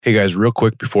Hey guys, real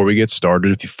quick before we get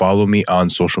started, if you follow me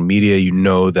on social media, you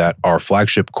know that our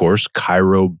flagship course,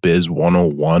 Chiro Biz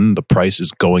 101, the price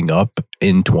is going up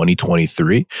in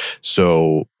 2023.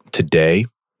 So today,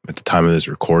 at the time of this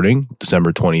recording,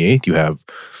 December 28th, you have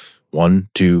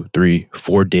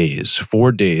 4 days.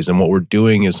 4 days. And what we're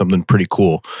doing is something pretty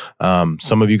cool.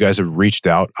 Some of you guys have reached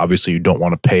out. Obviously, you don't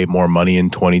want to pay more money in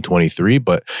 2023,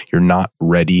 but you're not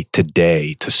ready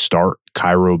today to start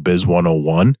Chiro Biz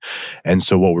 101. And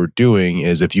so what we're doing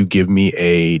is if you give me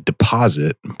a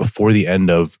deposit before the end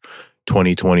of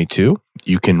 2022,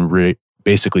 you can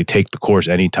basically take the course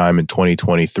anytime in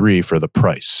 2023 for the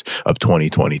price of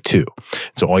 2022.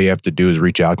 So all you have to do is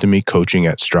reach out to me,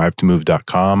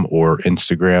 coaching@strivetomove.com or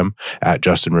Instagram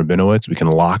 @JustinRabinowitz. We can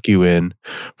lock you in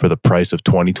for the price of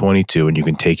 2022 and you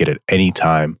can take it at any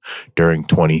time during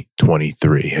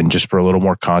 2023. And just for a little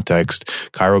more context,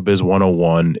 Chiro Biz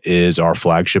 101 is our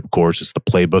flagship course. It's the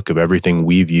playbook of everything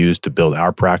we've used to build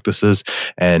our practices.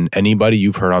 And anybody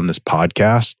you've heard on this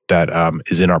podcast that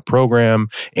is in our program,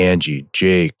 Angie,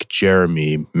 Jake,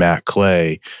 Jeremy, Matt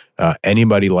Clay,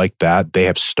 anybody like that, they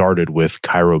have started with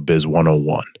Chiro Biz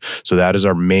 101. So that is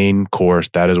our main course.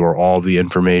 That is where all of the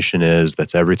information is.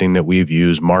 That's everything that we've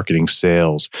used: marketing,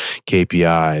 sales,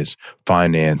 KPIs,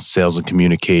 finance, sales and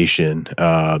communication,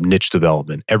 niche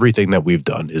development. Everything that we've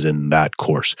done is in that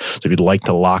course. So if you'd like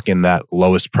to lock in that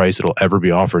lowest price it'll ever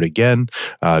be offered again,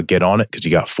 get on it because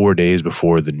you got 4 days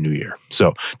before the new year.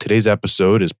 So today's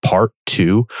episode is part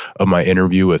 2 of my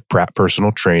interview with Prat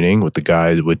Personal Training with the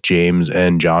guys, with James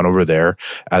and John over there.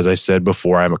 As I said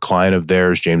before, I'm a client of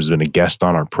theirs. James has been a guest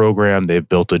on our program. They've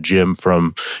built a gym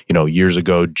from, years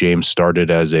ago. James started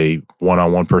as a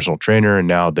one-on-one personal trainer, and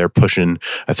now they're pushing,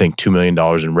 I think, $2 million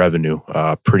in revenue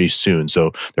pretty soon.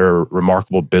 So they're a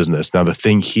remarkable business. Now, the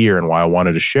thing here and why I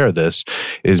wanted to share this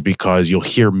is because you'll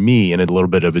hear me in a little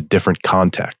bit of a different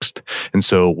context. And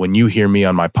so when you hear me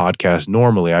on my podcast,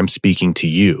 normally I'm speaking to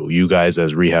you. You guys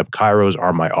as Rehab Chiros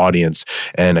are my audience,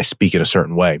 and I speak in a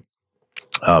certain way.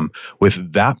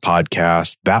 With that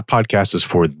podcast is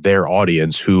for their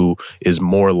audience who is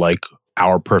more like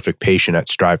our perfect patient at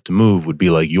Strive to Move would be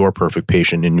like your perfect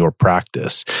patient in your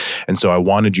practice. And so I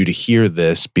wanted you to hear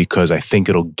this because I think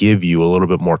it'll give you a little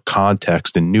bit more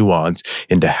context and nuance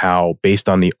into how, based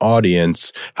on the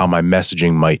audience, how my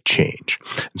messaging might change.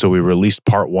 And so we released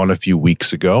part 1 a few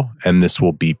weeks ago, and this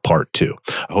will be part 2.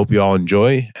 I hope you all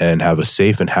enjoy and have a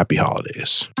safe and happy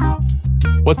holidays.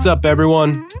 What's up,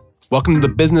 everyone? Welcome to the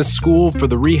Business School for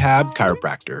the Rehab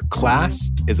Chiropractor. Class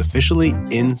is officially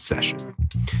in session.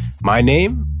 My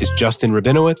name is Justin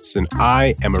Rabinowitz, and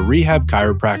I am a rehab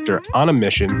chiropractor on a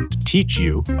mission to teach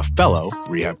you, a fellow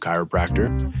rehab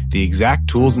chiropractor, the exact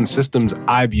tools and systems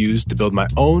I've used to build my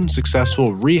own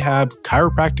successful rehab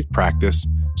chiropractic practice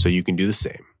so you can do the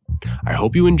same. I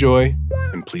hope you enjoy,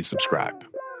 and please subscribe.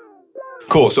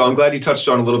 Cool. So I'm glad you touched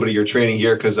on a little bit of your training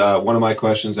here because one of my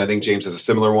questions, I think James has a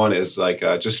similar one, is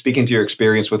just speaking to your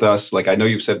experience with us. Like I know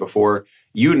you've said before,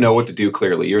 you know what to do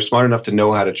clearly. You're smart enough to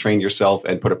know how to train yourself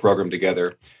and put a program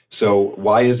together. So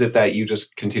why is it that you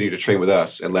just continue to train with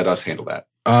us and let us handle that?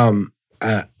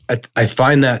 I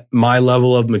find that my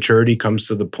level of maturity comes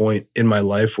to the point in my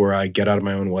life where I get out of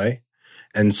my own way.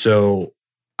 And so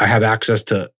I have access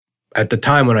to, at the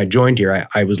time when I joined here,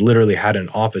 I was literally had an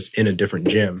office in a different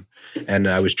gym. And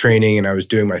I was training and I was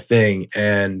doing my thing.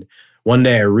 And one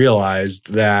day I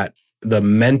realized that the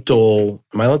mental,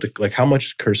 am I allowed to, how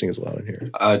much cursing is allowed in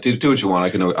here? Do what you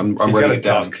want. I'm writing it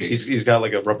down in case. He's got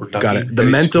like a rubber ducky. Got it. The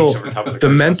mental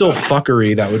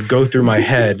fuckery that would go through my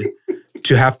head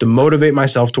to have to motivate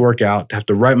myself to work out, to have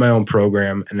to write my own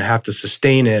program and have to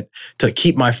sustain it, to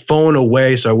keep my phone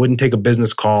away so I wouldn't take a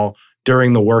business call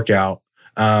during the workout,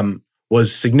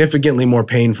 was significantly more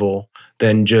painful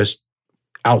than just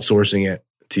outsourcing it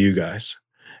to you guys.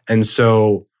 And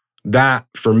so that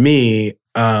for me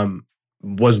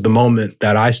was the moment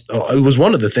that it was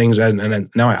one of the things, and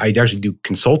now I actually do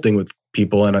consulting with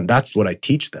people, and that's what I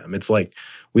teach them. It's like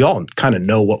we all kind of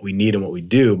know what we need and what we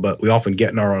do, but we often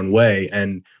get in our own way,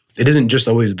 and it isn't just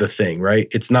always the thing, right?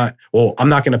 It's not, well, I'm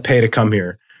not going to pay to come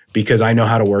here because I know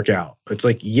how to work out. It's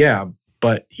like, yeah,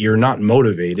 but you're not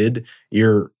motivated.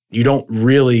 You don't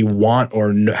really want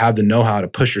or have the know-how to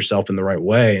push yourself in the right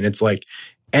way. And it's like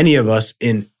any of us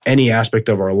in any aspect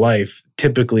of our life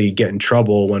typically get in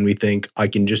trouble when we think I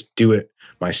can just do it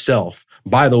myself.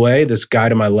 By the way, this guy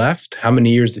to my left, how many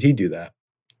years did he do that,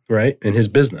 right? In his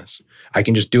business. I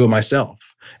can just do it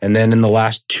myself. And then in the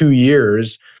last 2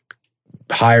 years,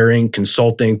 hiring,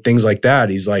 consulting, things like that.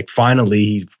 He's like, finally,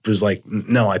 he was like,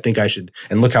 no, I think I should.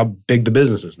 And look how big the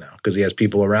business is now because he has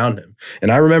people around him.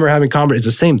 And I remember having conversations.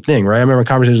 It's the same thing, right? I remember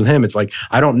conversations with him. It's like,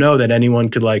 I don't know that anyone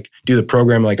could like do the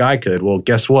program like I could. Well,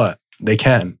 guess what? They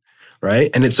can,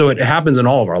 right? And so it happens in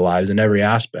all of our lives in every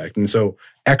aspect. And so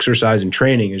exercise and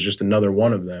training is just another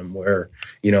one of them where,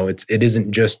 you know, it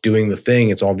isn't just doing the thing,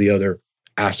 it's all the other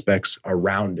aspects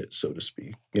around it, so to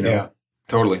speak. You know? Yeah.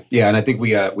 Totally. Yeah. And I think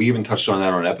we even touched on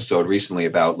that on an episode recently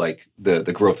about like the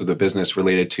growth of the business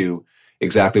related to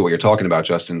exactly what you're talking about,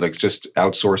 Justin, like just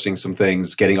outsourcing some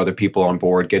things, getting other people on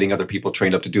board, getting other people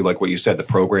trained up to do like what you said, the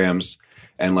programs,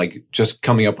 and like just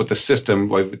coming up with the system.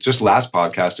 Like just last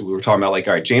podcast, we were talking about like,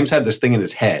 all right, James had this thing in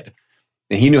his head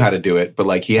and he knew how to do it, but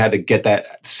like he had to get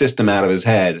that system out of his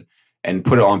head and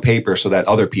put it on paper so that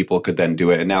other people could then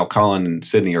do it. And now Colin and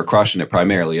Sydney are crushing it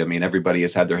primarily. I mean, everybody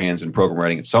has had their hands in program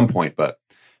writing at some point, but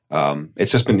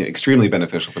it's just been extremely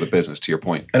beneficial for the business, to your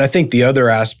point. And I think the other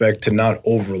aspect to not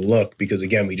overlook, because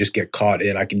again, we just get caught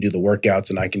in, I can do the workouts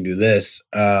and I can do this.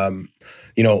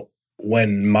 You know,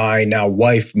 when my now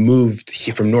wife moved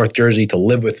from North Jersey to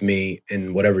live with me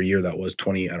in whatever year that was,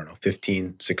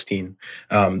 15, 16.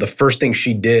 The first thing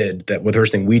she did,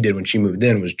 first thing we did when she moved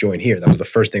in was join here. That was the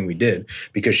first thing we did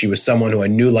because she was someone who I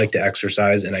knew liked to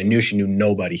exercise and I knew she knew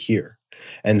nobody here.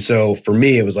 And so for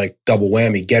me, it was like double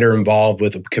whammy, get her involved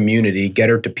with a community, get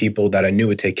her to people that I knew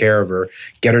would take care of her,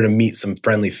 get her to meet some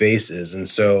friendly faces. And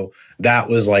so that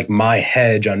was like my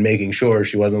hedge on making sure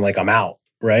she wasn't like, I'm out.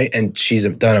 Right. And she's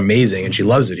done amazing and she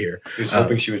loves it here. He was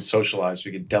hoping she would socialize so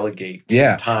we could delegate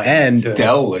time. And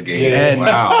delegate. And,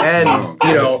 wow. And,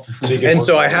 you know, and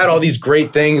so I had all these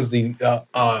great things, the,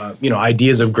 you know,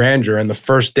 ideas of grandeur. And the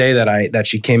first day that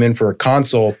she came in for a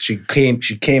consult, she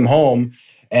came home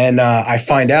and I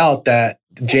find out that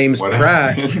James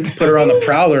Prat put her on the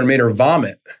prowler and made her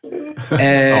vomit.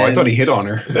 And I thought he hit on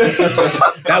her.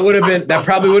 that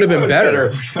probably would have been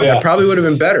better. Yeah, that probably would have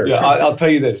been better. Yeah, I'll tell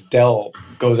you this. Dell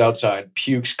goes outside,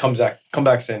 pukes, comes back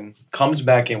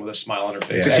in with a smile on her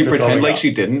face. Did she pretend like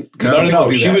she didn't? No.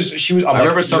 She was. I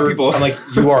remember some people. I'm like,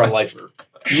 you are a lifer.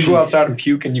 You go outside and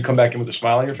puke and you come back in with a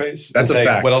smile on your face. That's a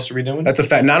fact. What else are we doing? That's a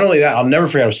fact. Not only that, I'll never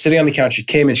forget. I was sitting on the couch. She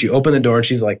came in. She opened the door and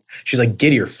she's like,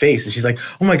 giddy her face. And she's like,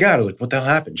 oh my God. I was like, what the hell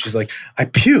happened? She's like, I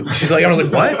puked. She's like, I was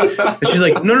like, what? And she's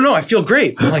like, no, I feel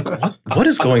great. I'm like, what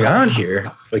is going on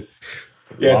here? Like,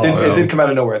 yeah, it did come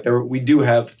out of nowhere. We do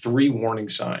have 3 warning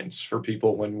signs for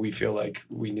people when we feel like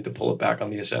we need to pull it back on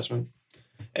the assessment.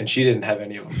 And she didn't have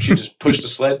any of them. She just pushed a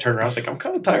sled, turned around. I was like, I'm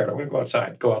kind of tired. I'm going to go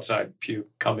outside. Go outside, puke,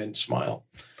 come in, smile.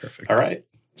 Perfect. All right.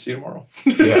 See you tomorrow.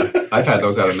 Yeah. I've had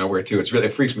those out of nowhere too.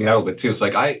 It freaks me out a little bit too. It's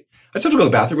like, I just have to go to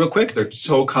the bathroom real quick. They're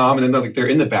so calm. And then they're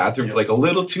in the bathroom for like a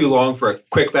little too long for a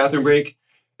quick bathroom break.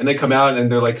 And they come out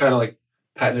and they're like, kind of like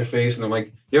patting their face. And I'm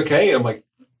like, you okay? And I'm like,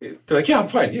 they're like, yeah, I'm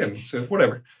fine. Yeah. So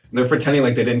whatever. And they're pretending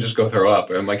like they didn't just go throw up.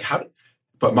 And I'm like,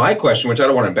 but my question, which I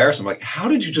don't want to embarrass them, like, how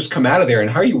did you just come out of there and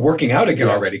how are you working out again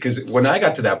already? Because when I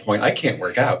got to that point, I can't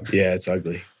work out. Yeah, it's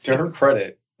ugly. To her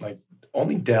credit, like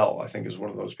only Dell, I think, is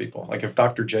one of those people. Like if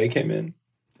Dr. J came in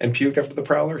and puked after the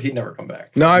prowler, he'd never come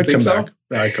back. No, I'd come back.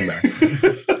 No, I'd come back.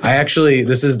 I actually,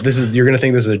 this is, you're going to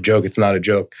think this is a joke. It's not a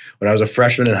joke. When I was a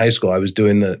freshman in high school, I was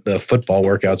doing the football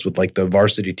workouts with like the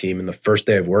varsity team. And the first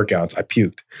day of workouts, I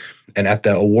puked. And at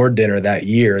the award dinner that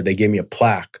year, they gave me a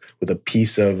plaque with a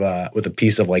piece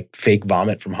of like fake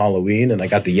vomit from Halloween. And I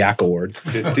got the Yak Award.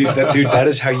 Dude, that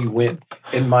is how you win.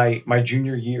 In my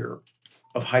junior year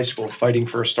of high school, fighting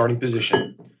for a starting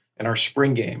position in our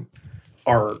spring game,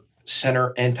 our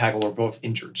center and tackle were both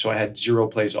injured. So I had 0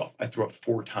 plays off. I threw up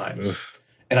 4 times. Oof.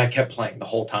 And I kept playing the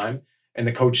whole time. And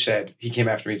the coach said, he came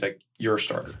after me, he's like, you're a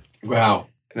starter. Wow.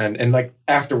 And like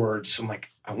afterwards, I'm like,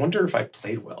 I wonder if I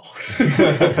played well.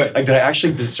 Like, did I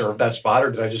actually deserve that spot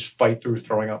or did I just fight through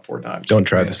throwing up 4 times? Don't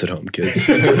try this at home, kids.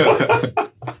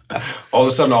 All of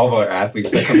a sudden, all of our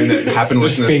athletes that come in that happen to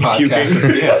listen to this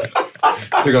podcast.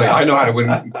 Yeah. They're like, I know how to win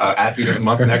Athlete of the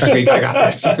Month next week. I got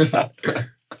this.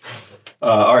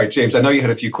 All right, James, I know you had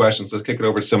a few questions. Let's kick it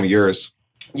over to some of yours.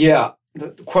 Yeah.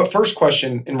 The first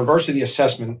question, in regards to the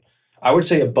assessment, I would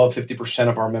say above 50%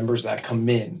 of our members that come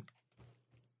in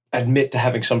admit to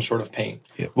having some sort of pain.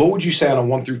 Yep. What would you say on a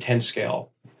 1 through 10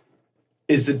 scale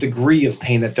is the degree of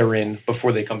pain that they're in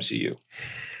before they come see you?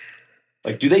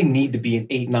 Like, do they need to be an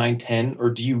 8, 9, 10, or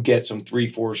do you get some 3,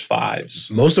 4s, 5s?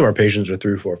 Most of our patients are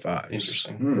 3, 4, 5s.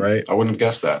 Interesting. Right? I wouldn't have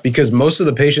guessed that. Because most of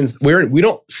the patients, we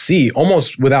don't see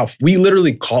almost without, we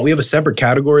literally we have a separate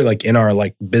category, like in our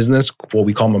like business, what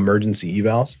we call them emergency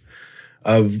evals.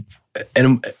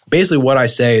 And basically what I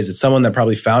say is it's someone that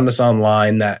probably found us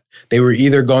online that they were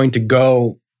either going to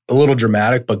go a little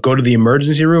dramatic, but go to the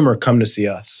emergency room or come to see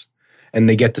us. And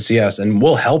they get to see us, and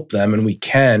we'll help them, and we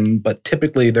can, but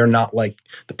typically they're not like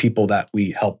the people that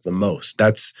we help the most.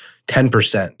 That's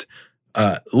 10%.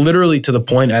 Literally to the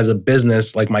point as a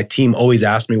business, like my team always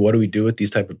asks me, what do we do with these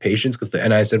type of patients?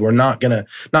 And I said, we're not going to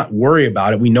not worry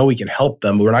about it. We know we can help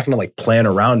them, but we're not going to like plan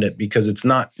around it because it's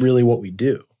not really what we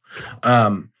do.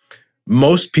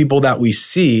 Most people that we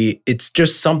see, it's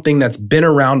just something that's been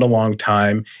around a long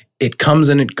time. It comes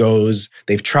and it goes.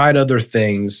 They've tried other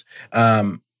things.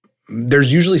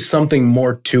 There's usually something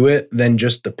more to it than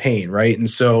just the pain, right? And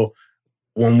so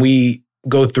when we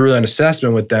go through an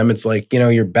assessment with them, it's like,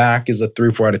 your back is a 3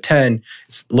 or 4 out of 10.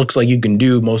 It looks like you can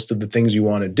do most of the things you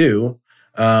want to do.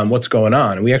 What's going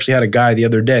on? And we actually had a guy the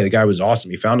other day. The guy was awesome.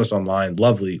 He found us online.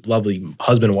 Lovely, lovely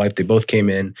husband and wife. They both came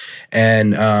in.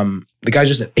 And the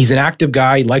guy's he's an active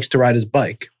guy. He likes to ride his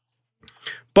bike.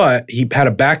 But he had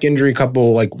a back injury a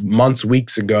couple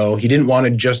weeks ago. He didn't want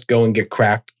to just go and get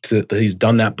cracked. He's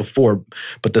done that before.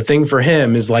 But the thing for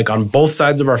him is on both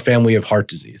sides of our family we have heart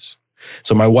disease.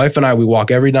 So my wife and I, we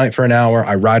walk every night for an hour.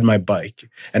 I ride my bike.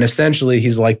 And essentially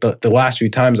he's like, the last few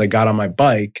times I got on my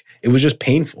bike, it was just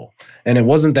painful. And it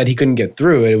wasn't that he couldn't get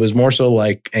through it. It was more so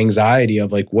anxiety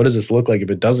of what does this look like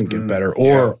if it doesn't get better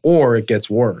or it gets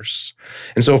worse.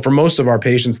 And so for most of our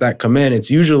patients that come in, it's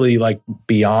usually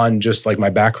beyond just my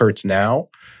back hurts now.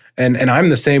 And I'm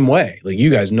the same way.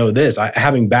 You guys know this.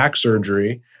 Having back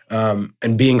surgery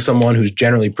and being someone who's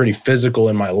generally pretty physical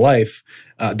in my life,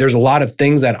 there's a lot of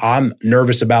things that I'm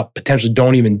nervous about potentially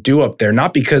don't even do up there.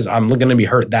 Not because I'm going to be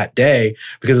hurt that day,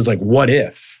 because it's what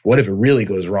if? What if it really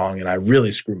goes wrong and I really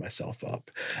screw myself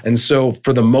up? And so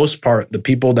for the most part, the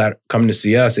people that come to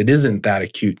see us, it isn't that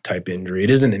acute type injury. It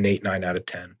isn't an 8, 9 out of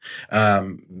 10.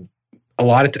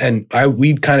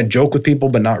 We kind of joke with people,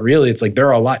 but not really. It's there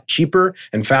are a lot cheaper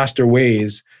and faster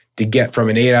ways to get from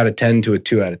an 8 out of 10 to a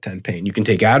 2 out of 10 pain. You can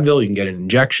take Advil, you can get an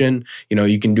injection,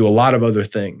 you can do a lot of other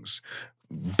things.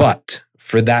 But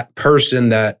for that person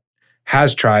that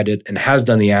has tried it and has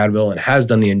done the Advil and has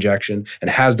done the injection and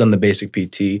has done the basic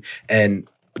PT and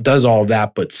does all of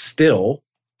that, but still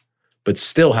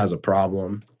has a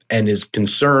problem and is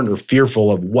concerned or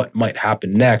fearful of what might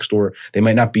happen next, or they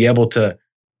might not be able to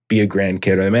be a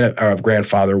grandkid, or they might or a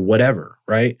grandfather, whatever,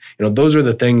 right? Those are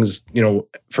the things,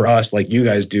 for us, like you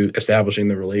guys do, establishing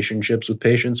the relationships with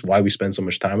patients, why we spend so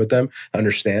much time with them,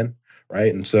 understand,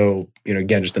 right? And so,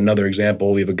 again, just another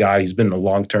example, we have a guy, he's been a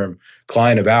long-term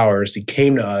client of ours. He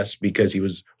came to us because he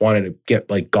was wanting to get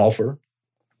golfer,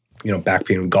 back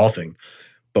pain and golfing.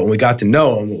 But when we got to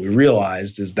know him, what we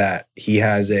realized is that he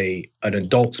has an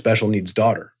adult special needs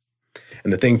daughter.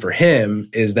 And the thing for him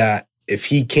is that if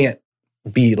he can't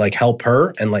help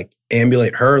her and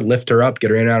ambulate her, lift her up,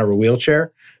 get her in and out of her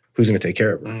wheelchair, who's going to take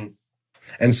care of her?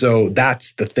 And so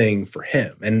that's the thing for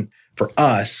him. And for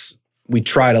us, we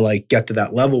try to get to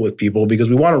that level with people because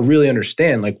we want to really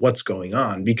understand what's going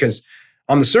on. Because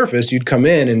on the surface, you'd come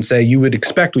in and say, you would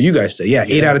expect what you guys say. Yeah,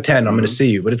 8 out of 10, I'm going to see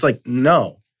you. But it's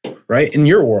no, right? In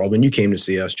your world, when you came to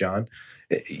see us, John,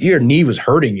 your knee was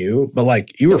hurting you,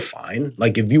 but you were fine.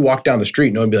 If you walk down the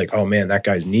street, no one would be like, oh man, that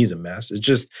guy's knee's a mess. It's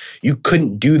just, you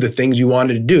couldn't do the things you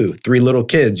wanted to do. 3 little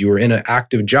kids, you were in an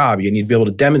active job. You need to be able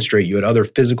to demonstrate. You had other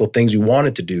physical things you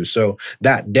wanted to do. So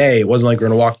that day, it wasn't we're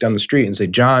going to walk down the street and say,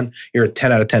 John, you're a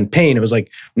 10 out of 10 pain. It was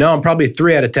no, I'm probably a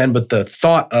 3 out of 10, but the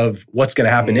thought of what's going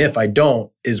to happen if I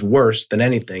don't is worse than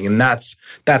anything. And that's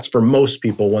for most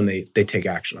people when they take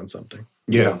action on something.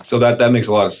 Yeah. So that makes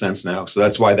a lot of sense now. So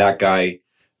that's why that guy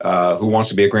who wants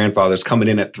to be a grandfather is coming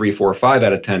in at 3, 4, 5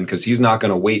 out of 10, because he's not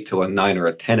going to wait till a 9 or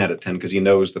a 10 out of 10 because he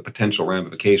knows the potential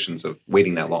ramifications of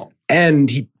waiting that long. And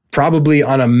he probably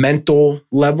on a mental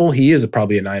level, he is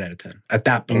probably a 9 out of 10 at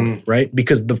that point, right?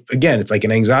 Because again, it's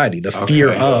an anxiety. The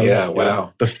fear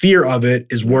of the fear of it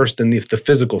is worse than the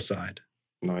physical side.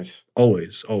 Nice.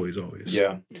 Always, always, always.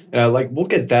 Yeah. And we'll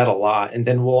get that a lot. And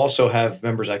then we'll also have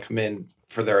members that come in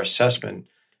for their assessment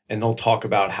and they'll talk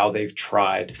about how they've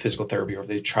tried physical therapy or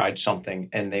they've tried something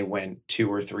and they went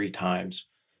 2 or 3 times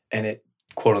and it,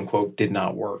 quote unquote, did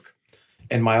not work.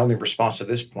 And my only response to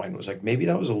this point was maybe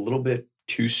that was a little bit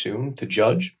too soon to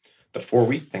judge. The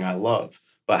 4-week thing I love.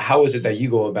 But how is it that you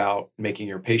go about making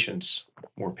your patients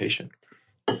more patient?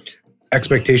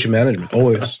 Expectation management,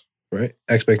 always, right?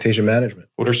 Expectation management.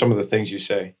 What are some of the things you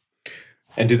say?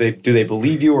 And do they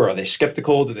believe you, or are they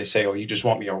skeptical? Do they say, "Oh, you just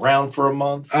want me around for a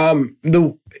month"?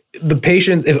 The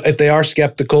patients, if they are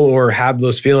skeptical or have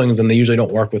those feelings, then they usually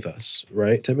don't work with us,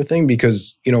 right? Type of thing,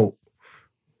 because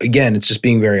again, it's just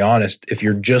being very honest. If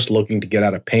you're just looking to get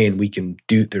out of pain,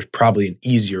 there's probably an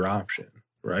easier option,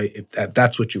 right? If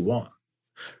that's what you want.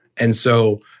 And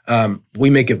so we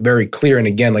make it very clear. And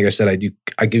again, like I said,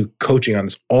 I do coaching on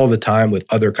this all the time with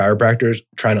other chiropractors,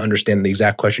 trying to understand the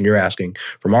exact question you're asking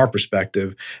from our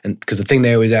perspective. And because the thing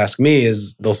they always ask me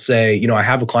is they'll say, I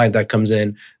have a client that comes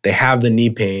in, they have the knee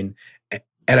pain,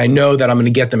 and I know that I'm going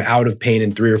to get them out of pain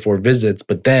in 3 or 4 visits.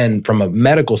 But then from a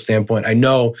medical standpoint, I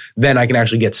know then I can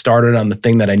actually get started on the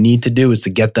thing that I need to do is to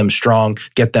get them strong,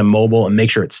 get them mobile, and make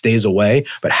sure it stays away.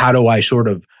 But how do I sort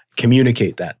of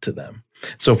communicate that to them?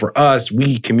 So for us,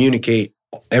 we communicate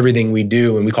everything we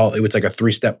do, and we call it's like a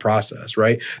 3-step process,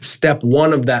 right? Step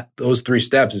 1 of those 3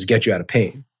 steps is get you out of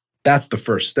pain. That's the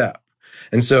first step.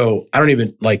 And so I don't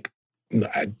even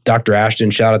Dr.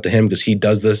 Ashton, shout out to him because he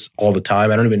does this all the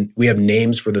time. We have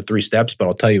names for the 3 steps, but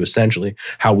I'll tell you essentially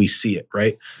how we see it,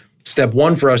 right? Step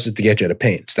 1 for us is to get you out of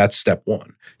pain. So that's step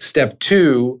 1. Step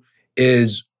 2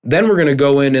 is then we're going to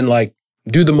go in and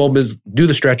do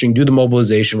the stretching, do the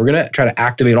mobilization. We're going to try to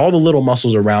activate all the little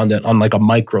muscles around it on like a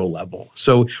micro level.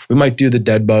 So we might do the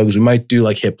dead bugs. We might do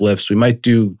like hip lifts. We might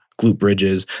do glute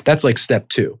bridges. That's like step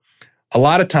 2. A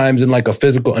lot of times in like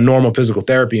a normal physical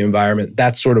therapy environment,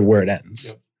 that's sort of where it ends.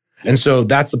 Yep. And so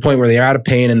that's the point where they're out of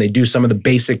pain and they do some of the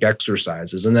basic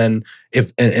exercises. And then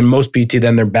and most PT,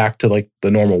 then they're back to like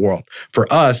the normal world. For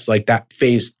us, like that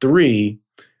phase 3,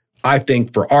 I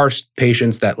think for our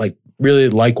patients that like really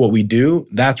like what we do,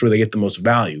 that's where they get the most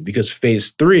value because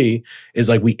phase 3 is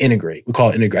like we integrate. We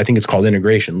call it integrate. I think it's called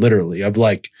integration, literally, of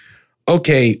like,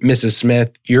 okay, Mrs.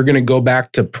 Smith, you're going to go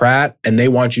back to Prat and they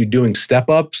want you doing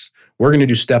step-ups. We're going to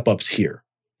do step-ups here.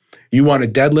 You want a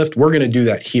deadlift? We're going to do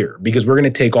that here because we're going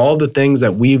to take all the things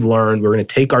that we've learned. We're going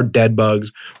to take our dead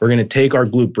bugs. We're going to take our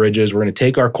glute bridges. We're going to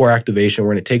take our core activation.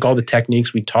 We're going to take all the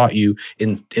techniques we taught you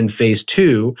in phase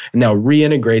 2 and now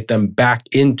reintegrate them back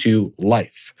into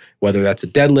life. Whether that's a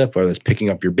deadlift, whether that's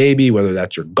picking up your baby, whether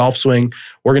that's your golf swing,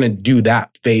 we're going to do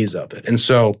that phase of it. And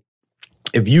so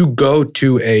if you go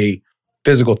to a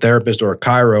physical therapist or a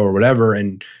chiro or whatever,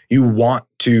 and you want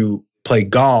to play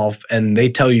golf and they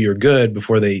tell you you're good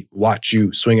before they watch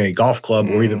you swing a golf club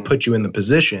or even put you in the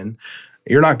position,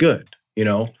 you're not good.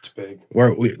 It's big.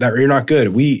 You're not good.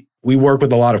 We work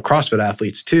with a lot of CrossFit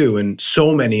athletes too, and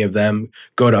so many of them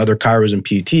go to other chiros and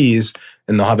PTs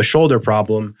and they'll have a shoulder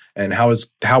problem. And how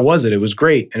was it? It was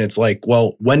great. And it's like,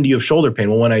 well, when do you have shoulder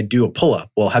pain? Well, when I do a pull-up.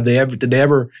 Well, did they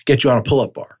ever get you on a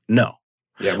pull-up bar? No.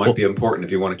 Yeah, it might be important if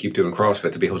you want to keep doing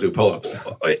CrossFit to be able to do pull-ups.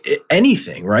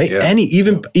 Anything, right? Yeah.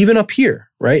 Even up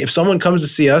here, right? If someone comes to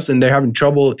see us and they're having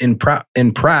trouble in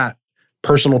Prat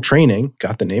personal training,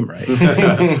 got the name right.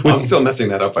 I'm still messing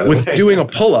that up, by the way. With doing a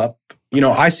pull-up,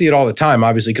 I see it all the time,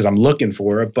 obviously, because I'm looking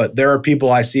for it. But there are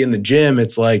people I see in the gym.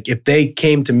 It's like if they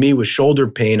came to me with shoulder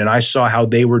pain and I saw how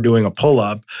they were doing a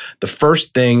pull-up, the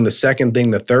first thing, the second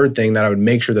thing, the third thing that I would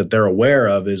make sure that they're aware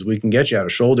of is we can get you out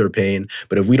of shoulder pain.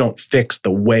 But if we don't fix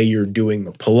the way you're doing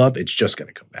the pull-up, it's just going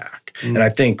to come back. Mm-hmm. And I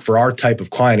think for our type of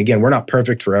client, again, we're not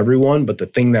perfect for everyone, but the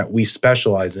thing that we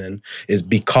specialize in is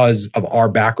because of our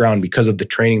background, because of the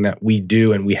training that we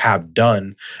do and we have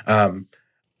done,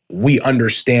 we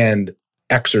understand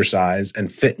exercise and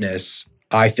fitness,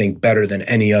 I think, better than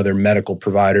any other medical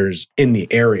providers in the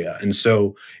area. And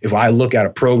so if I look at a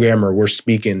program or we're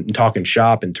talking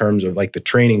shop in terms of like the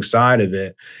training side of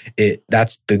it,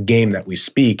 that's the game that we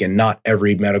speak, and not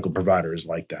every medical provider is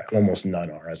like that. Almost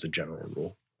none are, as a general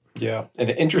rule. Yeah. And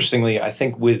interestingly, I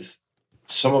think with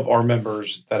some of our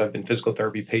members that have been physical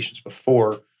therapy patients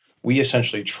before, we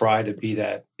essentially try to be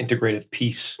that integrative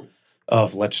piece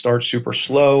of let's start super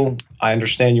slow. I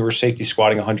understand you were safety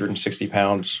squatting 160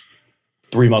 pounds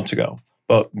 3 months ago,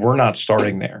 but we're not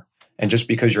starting there. And just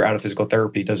because you're out of physical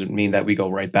therapy doesn't mean that we go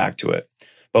right back to it.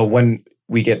 But when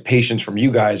we get patients from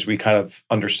you guys, we kind of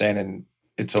understand, and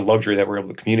it's a luxury that we're able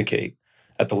to communicate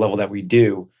at the level that we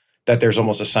do, that there's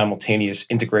almost a simultaneous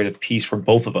integrative piece for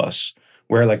both of us,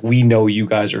 where like we know you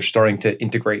guys are starting to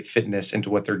integrate fitness into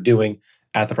what they're doing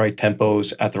at the right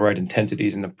tempos, at the right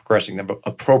intensities, and progressing them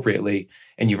appropriately.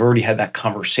 And you've already had that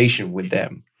conversation with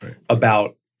them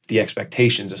about the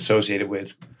expectations associated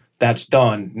with that's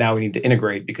done. Now we need to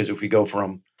integrate, because if we go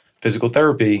from physical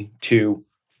therapy to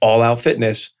all-out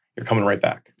fitness, you're coming right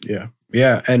back. Yeah.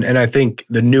 Yeah. And I think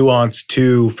the nuance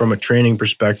too, from a training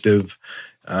perspective,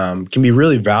 can be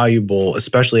really valuable,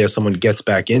 especially as someone gets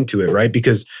back into it, right?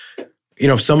 Because,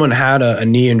 if someone had a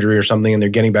knee injury or something and they're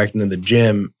getting back into the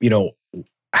gym,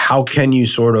 how can you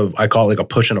sort of, I call it like a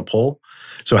push and a pull.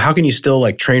 So how can you still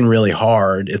like train really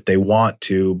hard if they want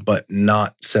to, but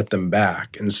not set them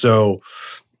back? And so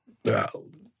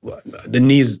the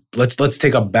knees, let's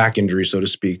take a back injury, so to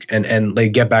speak, and they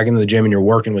get back into the gym and you're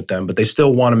working with them, but they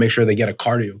still want to make sure they get a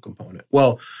cardio component.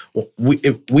 Well,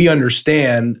 we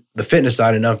understand the fitness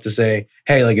side enough to say,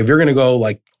 hey, like if you're going to go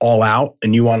like all out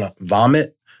and you want to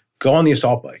vomit, go on the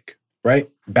assault bike, right?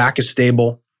 Back is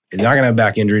stable. You're not going to have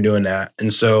back injury doing that.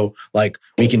 And so like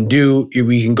we can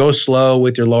go slow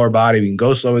with your lower body. We can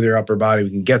go slow with your upper body. We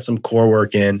can get some core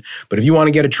work in. But if you want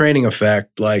to get a training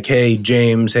effect, like, hey,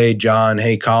 James, hey, John,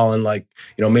 hey, Colin, like,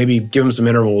 maybe give them some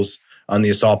intervals on the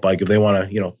assault bike if they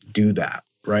want to, do that.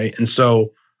 Right. And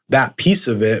so that piece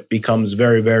of it becomes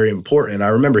very, very important. I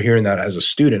remember hearing that as a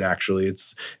student, actually.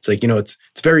 It's like,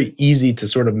 it's very easy to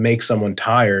sort of make someone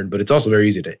tired, but it's also very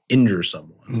easy to injure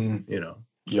someone,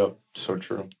 Yep. So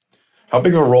true. How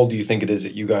big of a role do you think it is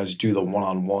that you guys do the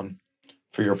one-on-one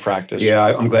for your practice? Yeah,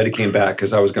 I'm glad you came back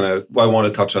because I want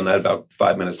to touch on that about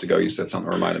 5 minutes ago. You said something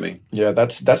that reminded me. Yeah,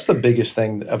 that's the biggest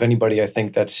thing of anybody I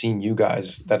think that's seen you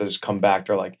guys that has come back.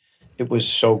 They're like, it was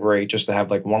so great just to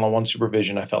have like one-on-one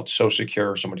supervision. I felt so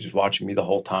secure. Somebody's watching me the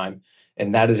whole time.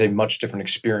 And that is a much different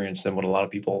experience than what a lot of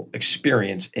people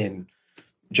experience in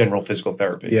general physical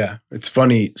therapy. Yeah, it's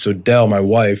funny. So Dell, my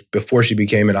wife, before she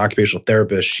became an occupational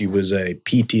therapist, she was a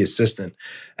PT assistant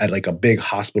at like a big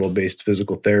hospital-based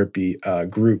physical therapy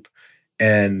group.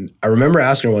 And I remember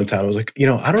asking her one time, I was like, I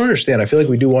don't understand. I feel like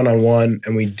we do one-on-one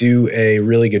and we do a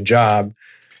really good job,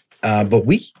 but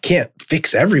we can't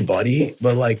fix everybody.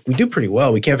 But like we do pretty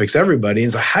well. We can't fix everybody.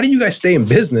 And so how do you guys stay in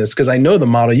business? Because I know the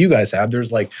model you guys have.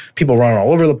 There's like people running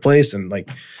all over the place. And like,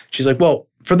 she's like, well,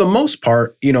 for the most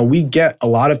part, we get a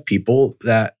lot of people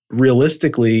that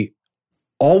realistically,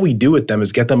 all we do with them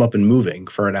is get them up and moving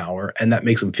for an hour, and that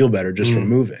makes them feel better just from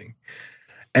moving.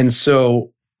 And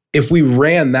so if we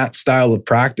ran that style of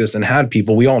practice and had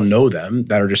people, we all know them,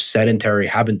 that are just sedentary,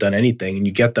 haven't done anything, and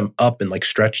you get them up and like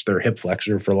stretch their hip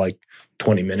flexor for like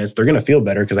 20 minutes, they're going to feel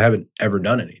better because I haven't ever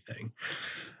done anything.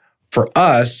 For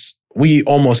us, we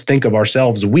almost think of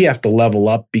ourselves, we have to level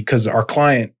up because our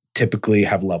client typically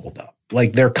have leveled up.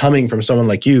 Like they're coming from someone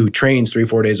like you who trains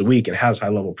 3-4 days a week and has high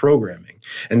level programming.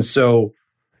 And so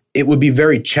it would be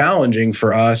very challenging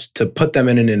for us to put them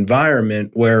in an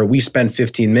environment where we spend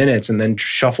 15 minutes and then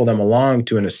shuffle them along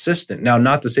to an assistant. Now,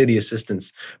 not to say the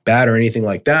assistant's bad or anything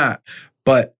like that,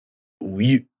 but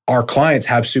our clients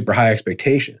have super high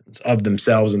expectations of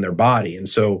themselves and their body. And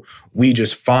so we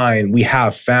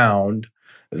have found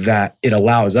that it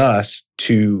allows us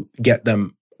to get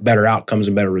them better outcomes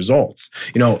and better results.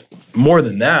 More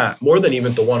than that, more than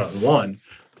even the one-on-one,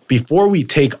 before we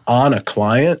take on a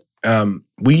client,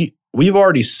 we've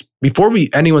already, before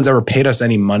anyone's ever paid us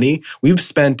any money, we've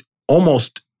spent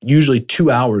almost usually 2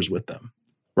 hours with them,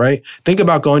 right? Think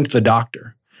about going to the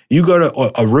doctor. You go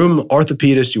to a room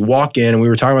orthopedist, you walk in, and we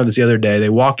were talking about this the other day. They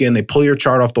walk in, they pull your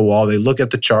chart off the wall, they look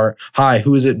at the chart. Hi,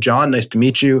 who is it? John, nice to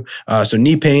meet you. So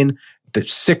knee pain,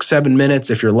 6-7 minutes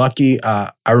if you're lucky.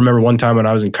 I remember one time when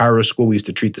I was in chiro school, we used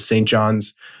to treat the St.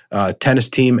 John's tennis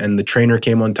team, and the trainer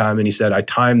came one time and he said, I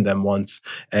timed them once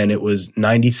and it was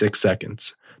 96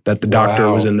 seconds that the doctor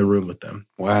was in the room with them.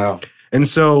 Wow. And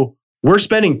so we're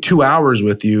spending 2 hours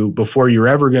with you before you're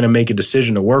ever going to make a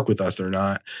decision to work with us or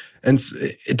not. And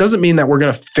it doesn't mean that we're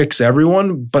going to fix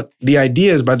everyone, but the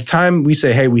idea is by the time we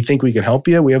say, hey, we think we can help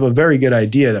you, we have a very good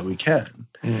idea that we can.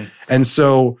 And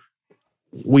so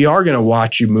we are going to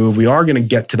watch you move. We are going to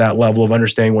get to that level of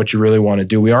understanding what you really want to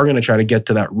do. We are going to try to get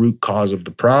to that root cause of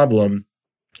the problem.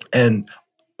 And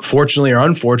fortunately or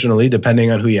unfortunately,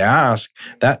 depending on who you ask,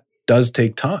 that does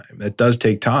take time. That does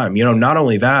take time. Not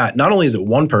only is it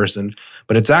one person,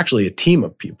 but it's actually a team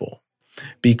of people,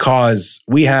 because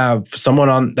we have someone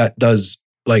on the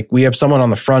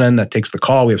front end that takes the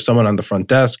call. We have someone on the front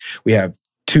desk. We have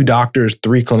 2 doctors,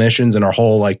 3 clinicians in our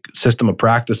whole like system of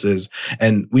practices.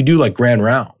 And we do like grand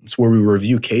rounds where we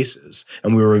review cases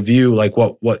and we review like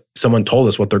what someone told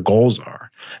us, what their goals are.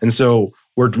 And so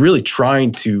we're really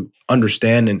trying to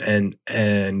understand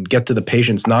and get to the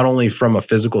patients, not only from a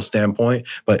physical standpoint,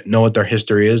 but know what their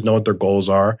history is, know what their goals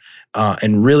are,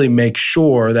 and really make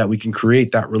sure that we can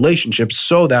create that relationship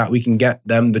so that we can get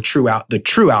them the true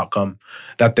outcome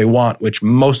that they want, which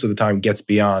most of the time gets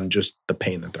beyond just the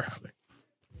pain that they're having.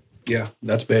 Yeah,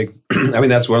 that's big. I mean,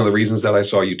 that's one of the reasons that I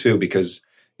saw you too, because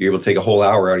you're able to take a whole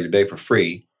hour out of your day for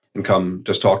free and come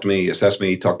just talk to me, assess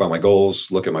me, talk about my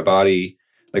goals, look at my body,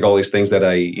 like all these things that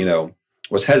I,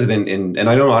 was hesitant in. And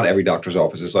I know not every doctor's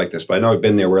office is like this, but I know I've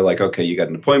been there where like, okay, you got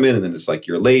an appointment and then it's like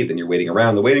you're late, then you're waiting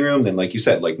around the waiting room. Then like you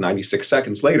said, like 96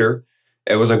 seconds later,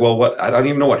 it was like, well, what? I don't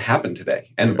even know what happened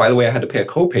today. And by the way, I had to pay a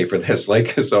copay for this. Like,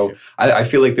 so I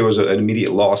feel like there was an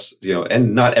immediate loss,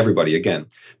 and not everybody again,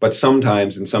 but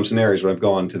sometimes in some scenarios when I've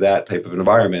gone to that type of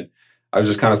environment, I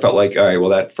just kind of felt like, all right, well,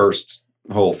 that first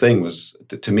whole thing was,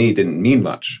 to me, didn't mean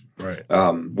much. Right.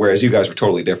 Whereas you guys were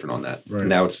totally different on that. Right.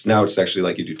 Now it's actually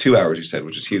like you do 2 hours, you said,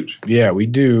 which is huge. Yeah, we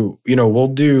do. We'll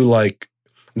do like,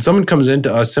 when someone comes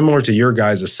into us, similar to your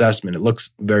guys' assessment, it looks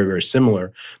very, very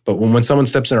similar. But when someone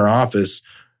steps in our office,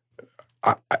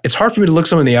 it's hard for me to look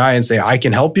someone in the eye and say, I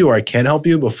can help you or I can help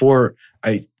you before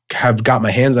I have got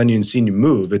my hands on you and seen you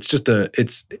move. It's just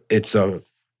it's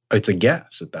a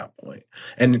guess at that point.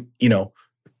 And,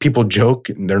 people joke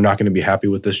and they're not going to be happy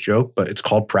with this joke, but it's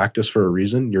called practice for a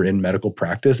reason. You're in medical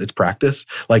practice. It's practice.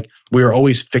 Like, we are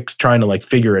always trying to like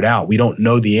figure it out. We don't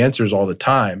know the answers all the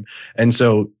time. And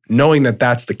so knowing that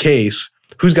that's the case,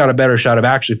 who's got a better shot of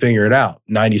actually figuring it out?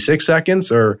 96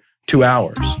 seconds or 2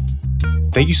 hours?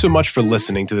 Thank you so much for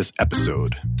listening to this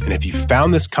episode. And if you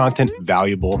found this content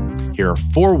valuable, here are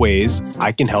 4 ways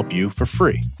I can help you for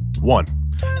free. 1,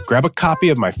 grab a copy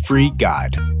of my free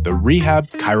guide, the Rehab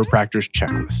Chiropractor's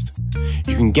Checklist.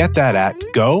 You can get that at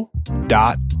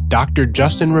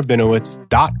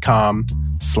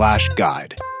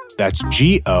go.drjustinrabinowitz.com/guide. That's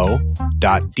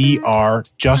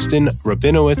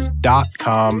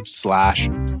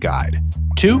go.drjustinrabinowitz.com/guide.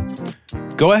 2,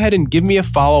 go ahead and give me a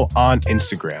follow on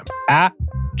Instagram at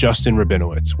Justin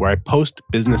Rabinowitz, where I post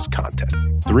business content.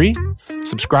 3,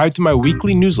 subscribe to my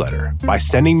weekly newsletter by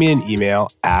sending me an email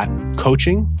at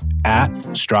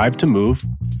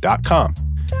coaching@strivetomove.com.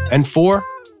 And 4,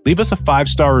 leave us a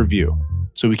 5-star review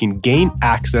so we can gain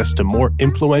access to more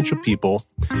influential people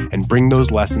and bring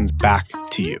those lessons back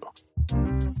to you.